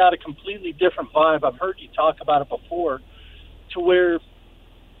has got a completely different vibe. I've heard you talk about it before, to where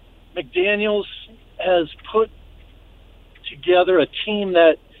McDaniels has put together a team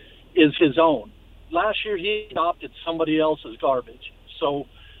that is his own. Last year he adopted somebody else's garbage. So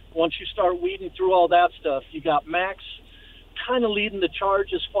once you start weeding through all that stuff, you got Max kind of leading the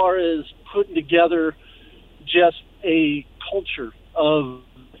charge as far as putting together just a culture of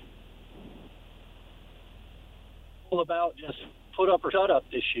all about just put up or shut up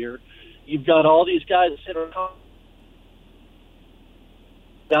this year. You've got all these guys that are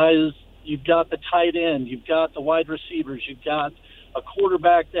guys, you've got the tight end, you've got the wide receivers, you've got a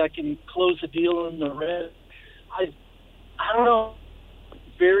quarterback that can close the deal in the red. I don't know,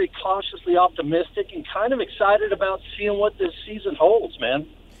 very cautiously optimistic and kind of excited about seeing what this season holds, man.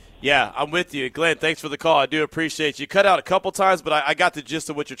 Yeah, I'm with you. Glenn, thanks for the call. I do appreciate you. Cut out a couple times, but I got the gist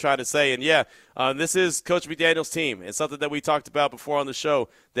of what you're trying to say. And, yeah, this is Coach McDaniels' team. It's something that we talked about before on the show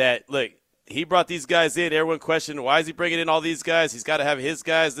that, look, he brought these guys in. Everyone questioned, why is he bringing in all these guys? He's got to have his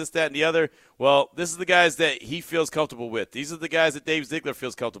guys, this, that, and the other. Well, this is the guys that he feels comfortable with. These are the guys that Dave Ziegler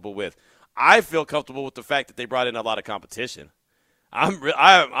feels comfortable with. I feel comfortable with the fact that they brought in a lot of competition.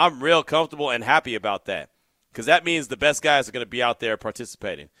 I'm real comfortable and happy about that because that means the best guys are going to be out there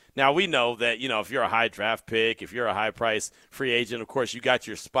participating. Now, we know that, if you're a high draft pick, if you're a high-price free agent, of course, you got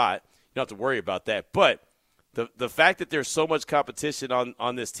your spot. You don't have to worry about that. But the fact that there's so much competition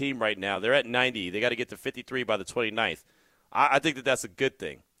on this team right now, they're at 90. They got to get to 53 by the 29th. I think that that's a good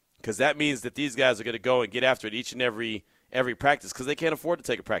thing because that means that these guys are going to go and get after it each and every practice because they can't afford to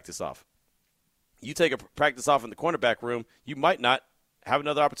take a practice off. You take a practice off in the cornerback room, you might not have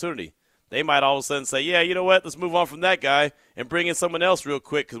another opportunity. They might all of a sudden say, yeah, you know what, let's move on from that guy and bring in someone else real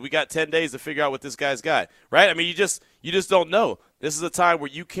quick because we got 10 days to figure out what this guy's got, right? I mean, you just don't know. This is a time where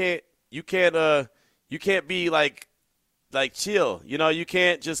you can't be like chill. You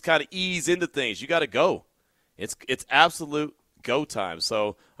can't just kind of ease into things. You got to go. It's absolute go time.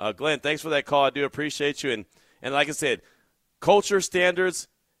 So, Glenn, thanks for that call. I do appreciate you. And like I said, culture, standards,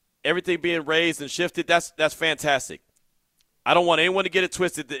 everything being raised and shifted, that's fantastic. I don't want anyone to get it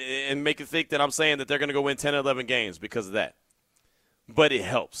twisted and make it think that I'm saying that they're going to go win 10 or 11 games because of that. But it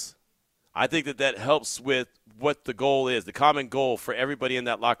helps. I think that helps with what the goal is, the common goal for everybody in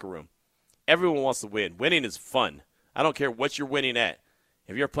that locker room. Everyone wants to win. Winning is fun. I don't care what you're winning at.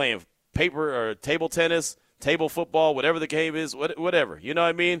 If you're playing paper or table tennis, table football, whatever the game is, whatever. You know what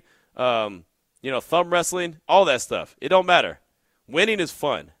I mean? Thumb wrestling, all that stuff. It don't matter. Winning is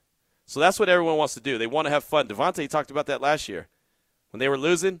fun. So that's what everyone wants to do. They want to have fun. Devontae talked about that last year. When they were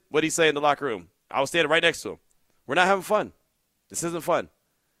losing, what did he say in the locker room? I was standing right next to him. We're not having fun. This isn't fun.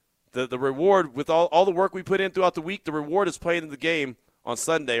 The reward with all the work we put in throughout the week, the reward is playing in the game on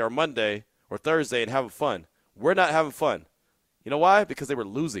Sunday or Monday or Thursday and having fun. We're not having fun. You know why? Because they were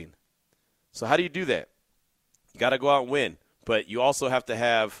losing. So how do you do that? You got to go out and win. But you also have to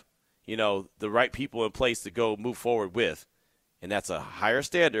have, the right people in place to go move forward with. And that's a higher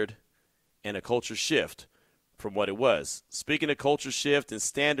standard and a culture shift from what it was. Speaking of culture shift and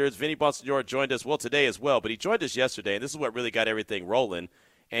standards, Vinny Bonsignore joined us, today as well, but he joined us yesterday, and this is what really got everything rolling.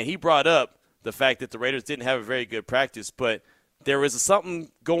 And he brought up the fact that the Raiders didn't have a very good practice, but there was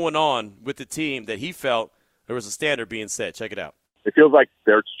something going on with the team that he felt there was a standard being set. Check it out. It feels like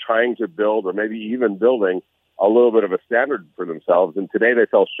they're trying to build, or maybe even building, a little bit of a standard for themselves, and today they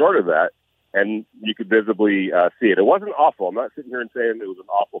fell short of that, and you could visibly see it. It wasn't awful. I'm not sitting here and saying it was an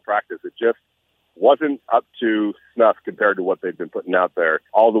awful practice. It just wasn't up to snuff compared to what they've been putting out there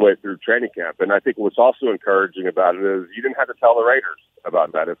all the way through training camp. And I think what's also encouraging about it is you didn't have to tell the Raiders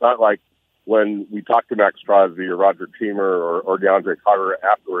about that. It's not like when we talked to Max Crosby or Roger Teamer or DeAndre Carter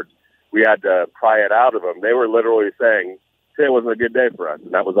afterwards, we had to pry it out of them. They were literally saying, today wasn't a good day for us,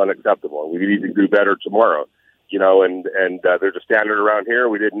 and that was unacceptable. We need to do better tomorrow. And there's a standard around here.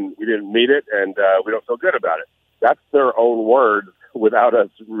 We didn't meet it, and we don't feel good about it. That's their own words without us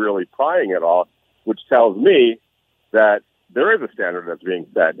really prying at all, which tells me that there is a standard that's being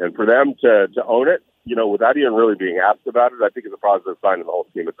set. And for them to own it, without even really being asked about it, I think is a positive sign in the whole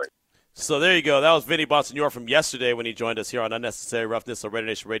scheme of things. So there you go. That was Vinny Bonsignore from yesterday when he joined us here on Unnecessary Roughness on Raider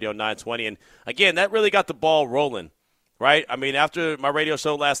Nation Radio 920. And, again, that really got the ball rolling, right? I mean, after my radio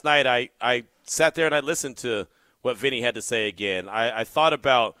show last night, I sat there and I listened to what Vinny had to say again. I thought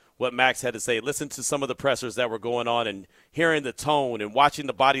about what Max had to say, listen to some of the pressers that were going on and hearing the tone and watching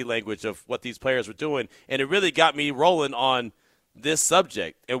the body language of what these players were doing. And it really got me rolling on this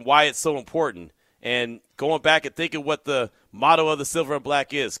subject and why it's so important. And going back and thinking what the motto of the Silver and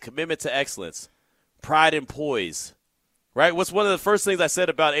Black is, commitment to excellence, pride in poise, right? What's one of the first things I said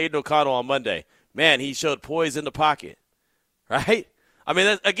about Aiden O'Connell on Monday? Man, he showed poise in the pocket, right? I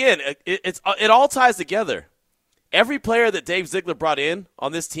mean, again, it all ties together. Every player that Dave Ziegler brought in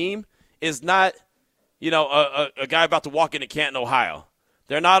on this team is not, a guy about to walk into Canton, Ohio.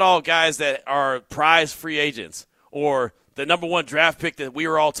 They're not all guys that are prize free agents or the number one draft pick that we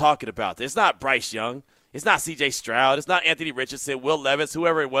were all talking about. It's not Bryce Young. It's not C.J. Stroud. It's not Anthony Richardson, Will Levis,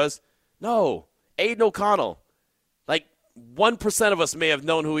 whoever it was. No, Aiden O'Connell. Like 1% of us may have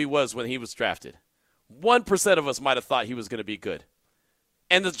known who he was when he was drafted. 1% of us might have thought he was going to be good.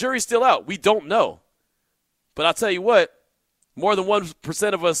 And the jury's still out. We don't know. But I'll tell you what, more than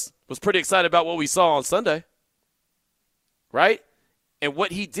 1% of us was pretty excited about what we saw on Sunday. Right? And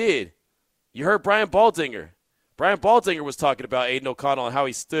what he did. You heard Brian Baldinger. Brian Baldinger was talking about Aiden O'Connell and how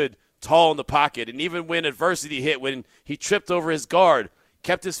he stood tall in the pocket. And even when adversity hit, when he tripped over his guard,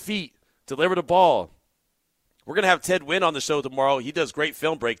 kept his feet, delivered the ball. We're going to have Ted Wynn on the show tomorrow. He does great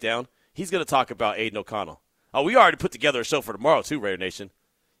film breakdown. He's going to talk about Aiden O'Connell. Oh, we already put together a show for tomorrow too, Raider Nation.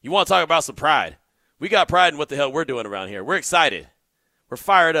 You want to talk about some pride? We got pride in what the hell we're doing around here. We're excited. We're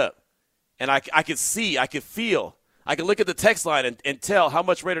fired up. And I can see, I can feel, I can look at the text line and tell how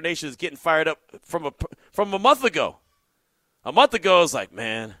much Raider Nation is getting fired up from a month ago. A month ago, I was like,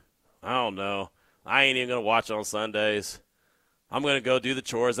 man, I don't know. I ain't even going to watch on Sundays. I'm going to go do the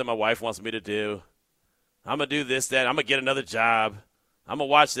chores that my wife wants me to do. I'm going to do this, that. I'm going to get another job. I'm going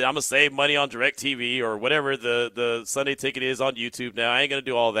to watch it. I'm going to save money on DirecTV or whatever the Sunday ticket is on YouTube now. I ain't going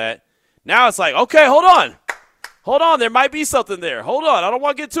to do all that. Now it's like, okay, hold on. Hold on, there might be something there. Hold on, I don't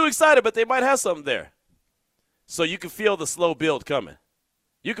want to get too excited, but they might have something there. So you can feel the slow build coming.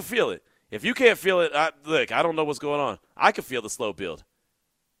 You can feel it. If you can't feel it, look, I don't know what's going on. I can feel the slow build.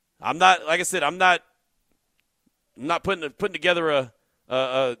 I'm not, like I said, I'm not putting together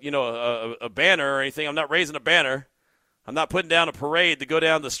a banner or anything. I'm not raising a banner. I'm not putting down a parade to go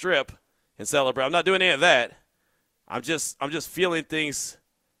down the strip and celebrate. I'm not doing any of that. I'm just feeling things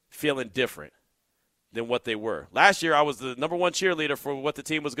feeling different than what they were. Last year, I was the number one cheerleader for what the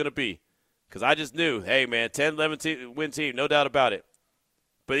team was going to be because I just knew, hey, man, 10-11 win team, no doubt about it.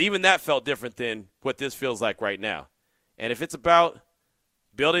 But even that felt different than what this feels like right now. And if it's about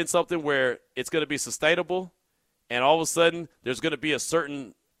building something where it's going to be sustainable and all of a sudden there's going to be a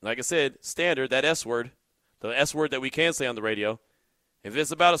certain like I said, standard, that S word, the S word that we can say on the radio, if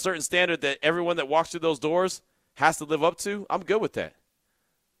it's about a certain standard that everyone that walks through those doors has to live up to, I'm good with that.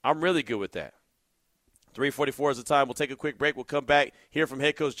 I'm really good with that. 3:44 is the time. We'll take a quick break. We'll come back, hear from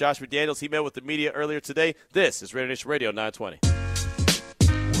head coach Josh McDaniels. He met with the media earlier today. This is Raider Nation Radio 920.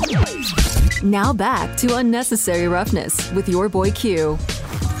 Now back to Unnecessary Roughness with your boy Q.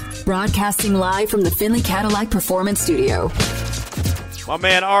 Broadcasting live from the Finley Cadillac Performance Studio. My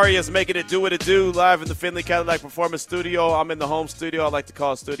man Ari is making it do what it do live in the Finley Cadillac Performance Studio. I'm in the home studio. I like to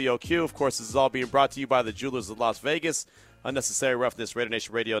call it Studio Q. Of course, this is all being brought to you by the Llws of Las Vegas. Unnecessary Roughness, Raider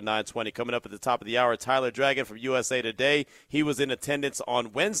Nation Radio 920. Coming up at the top of the hour, Tyler Dragon from USA Today. He was in attendance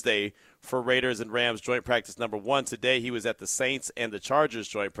on Wednesday for Raiders and Rams joint practice number 1. Today he was at the Saints and the Chargers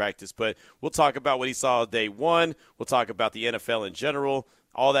joint practice. But we'll talk about what he saw day 1. We'll talk about the NFL in general.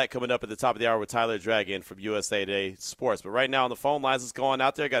 All that coming up at the top of the hour with Tyler Dragon from USA Today Sports. But right now on the phone lines, let's go on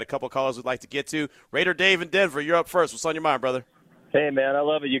out there. Got a couple of callers we'd like to get to. Raider Dave in Denver, you're up first. What's on your mind, brother? Hey, man, I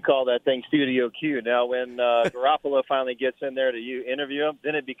love it. You call that thing Studio Q. Now, when Garoppolo finally gets in there to interview him,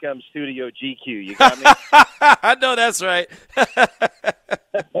 then it becomes Studio GQ. You got me? I know that's right.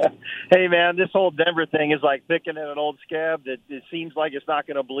 Hey, man, this whole Denver thing is like picking at an old scab that it seems like it's not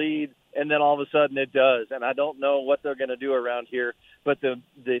going to bleed, and then all of a sudden it does. And I don't know what they're going to do around here. But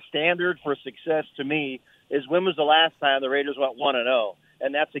the standard for success to me is when was the last time the Raiders went 1-0?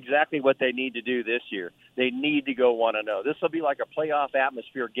 And that's exactly what they need to do this year. They need to go 1-0. This will be like a playoff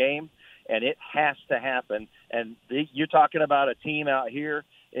atmosphere game, and it has to happen. And you're talking about a team out here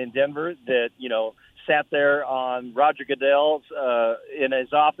in Denver that, sat there on Roger Goodell's in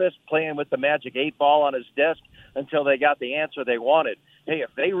his office playing with the magic 8 ball on his desk until they got the answer they wanted. Hey, if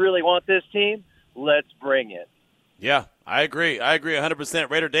they really want this team, let's bring it. Yeah, I agree.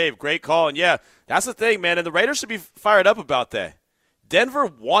 100%. Raider Dave, great call. And, yeah, that's the thing, man. And the Raiders should be fired up about that. Denver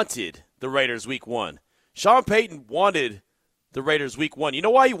wanted the Raiders week 1. Sean Payton wanted the Raiders week 1. You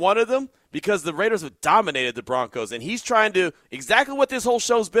know why he wanted them? Because the Raiders have dominated the Broncos, and he's trying to – exactly what this whole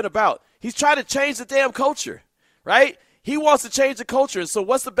show's been about. He's trying to change the damn culture, right? He wants to change the culture. And so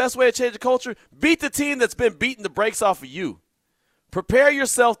what's the best way to change the culture? Beat the team that's been beating the brakes off of you. Prepare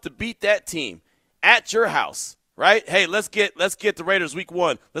yourself to beat that team at your house, right? Hey, let's get the Raiders week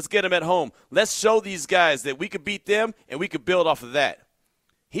 1. Let's get them at home. Let's show these guys that we could beat them and we could build off of that.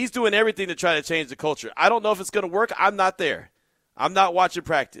 He's doing everything to try to change the culture. I don't know if it's going to work. I'm not there. I'm not watching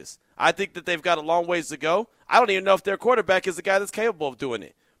practice. I think that they've got a long ways to go. I don't even know if their quarterback is the guy that's capable of doing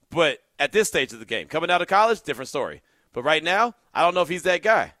it. But at this stage of the game, coming out of college, different story. But right now, I don't know if he's that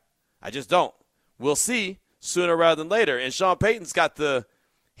guy. I just don't. We'll see sooner rather than later. And Sean Payton's got the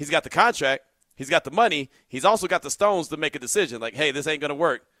contract. He's got the money. He's also got the stones to make a decision. Like, hey, this ain't going to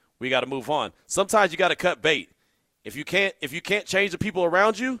work. We got to move on. Sometimes you got to cut bait. If you can't change the people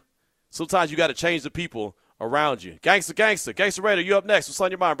around you, sometimes you got to change the people around you. Gangster Raider, you up next. What's on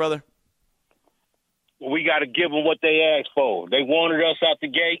your mind, brother? We got to give them what they asked for. They wanted us out the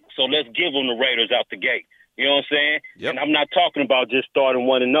gate, so let's give them the Raiders out the gate. You know what I'm saying? Yep. And I'm not talking about just starting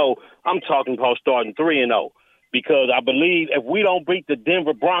 1-0. I'm talking about starting 3-0. Because I believe if we don't beat the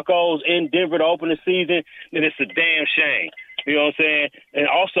Denver Broncos in Denver to open the season, then it's a damn shame. You know what I'm saying? And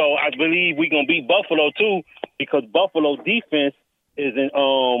also, I believe we're going to beat Buffalo, too, because Buffalo defense is in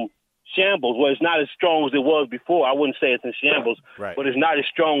shambles. Well, it's not as strong as it was before. I wouldn't say it's in shambles, right, but it's not as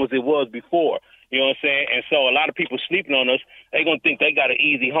strong as it was before. You know what I'm saying? And so a lot of people sleeping on us, they're going to think they got an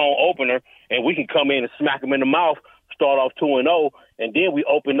easy home opener, and we can come in and smack them in the mouth, start off 2-0, and then we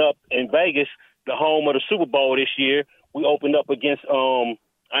open up in Vegas, the home of the Super Bowl this year. We opened up against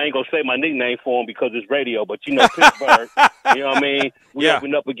I ain't going to say my nickname for him because it's radio, but you know Pittsburgh. You know what I mean? We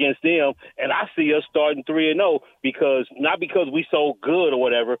opened up against them, and I see us starting 3-0 because not because we so good or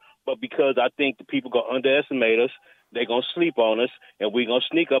whatever, but because I think the people going to underestimate us. They're going to sleep on us, and we're going to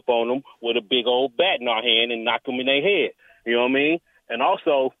sneak up on them with a big old bat in our hand and knock them in their head. You know what I mean? And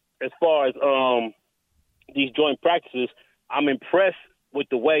also, as far as these joint practices, I'm impressed with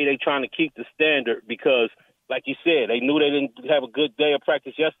the way they're trying to keep the standard because, like you said, they knew they didn't have a good day of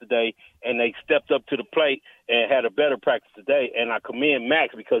practice yesterday, and they stepped up to the plate and had a better practice today. And I commend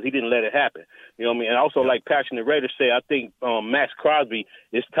Max because he didn't let it happen. You know what I mean? And also, like Passionate Raiders say, I think Max Crosby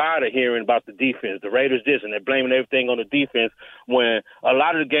is tired of hearing about the defense. The Raiders this, and they're blaming everything on the defense when a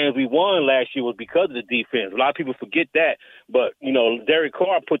lot of the games we won last year was because of the defense. A lot of people forget that. But, you know, Derek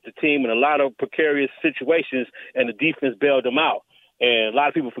Carr put the team in a lot of precarious situations, and the defense bailed them out. And a lot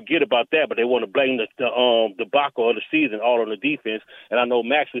of people forget about that, but they want to blame the debacle of the season all on the defense. And I know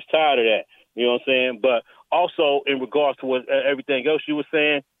Max is tired of that. You know what I'm saying? But also in regards to what everything else you were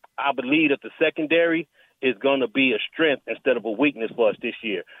saying, I believe that the secondary is going to be a strength instead of a weakness for us this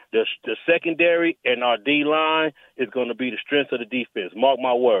year. The secondary and our D-line is going to be the strength of the defense. Mark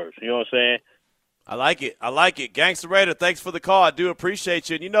my words. You know what I'm saying? I like it. I like it. Gangster Raider, thanks for the call. I do appreciate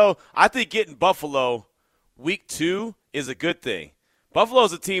you. And, I think getting Buffalo week 2 is a good thing. Buffalo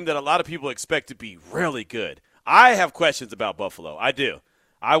is a team that a lot of people expect to be really good. I have questions about Buffalo. I do.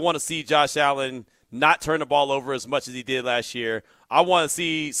 I want to see Josh Allen not turn the ball over as much as he did last year. I want to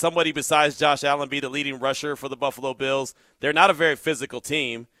see somebody besides Josh Allen be the leading rusher for the Buffalo Bills. They're not a very physical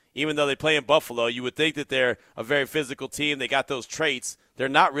team. Even though they play in Buffalo, you would think that they're a very physical team. They got those traits. They're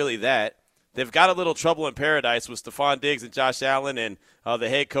not really that. They've got a little trouble in paradise with Stephon Diggs and Josh Allen and the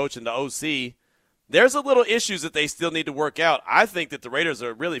head coach and the OC. There's a little issues that they still need to work out. I think that the Raiders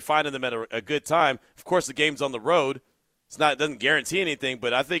are really finding them at a good time. Of course, the game's on the road. It doesn't guarantee anything,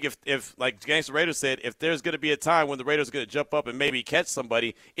 but I think if like Gangster Raiders said, if there's going to be a time when the Raiders are going to jump up and maybe catch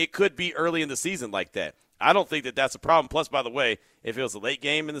somebody, it could be early in the season like that. I don't think that that's a problem. Plus, by the way, if it was a late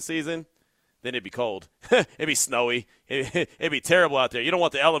game in the season, then it'd be cold. It'd be snowy. It'd be terrible out there. You don't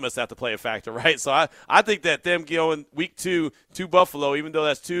want the elements to have to play a factor, right? So I think that them going week 2 to Buffalo, even though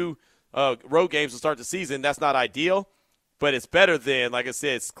that's 2 road games to start the season, that's not ideal. But it's better than, like I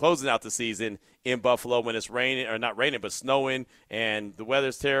said, it's closing out the season in Buffalo when it's raining, or not raining, but snowing, and the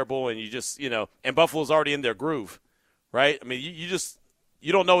weather's terrible, and you just, and Buffalo's already in their groove, right? I mean,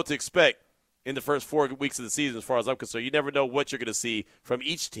 you don't know what to expect in the first 4 weeks of the season as far as I'm concerned. You never know what you're going to see from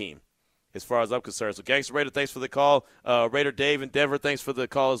each team as far as I'm concerned. So, Gangster Raider, thanks for the call. Raider Dave in Denver, thanks for the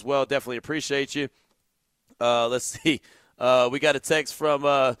call as well. Definitely appreciate you. Let's see. We got a text from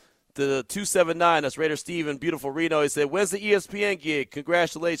the 279. That's Raider Steve in beautiful Reno. He said, when's the ESPN gig?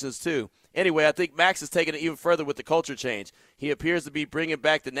 Congratulations, too. Anyway, I think Max is taking it even further with the culture change. He appears to be bringing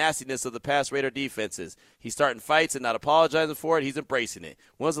back the nastiness of the past Raider defenses. He's starting fights and not apologizing for it. He's embracing it.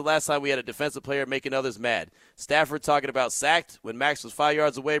 When's the last time we had a defensive player making others mad? Stafford talking about sacked when Max was 5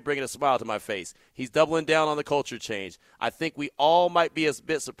 yards away, bringing a smile to my face. He's doubling down on the culture change. I think we all might be a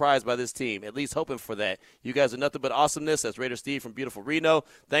bit surprised by this team, at least hoping for that. You guys are nothing but awesomeness. That's Raider Steve from beautiful Reno.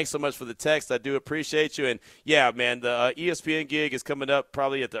 Thanks so much for the text. I do appreciate you. And, yeah, man, the ESPN gig is coming up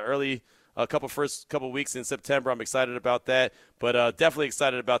probably at the early first couple weeks in September. I'm excited about that, but definitely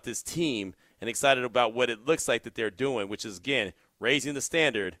excited about this team and excited about what it looks like that they're doing, which is, again, raising the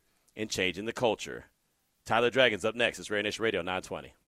standard and changing the culture. Tyler Dragon's up next. It's Raider Nation Radio 920.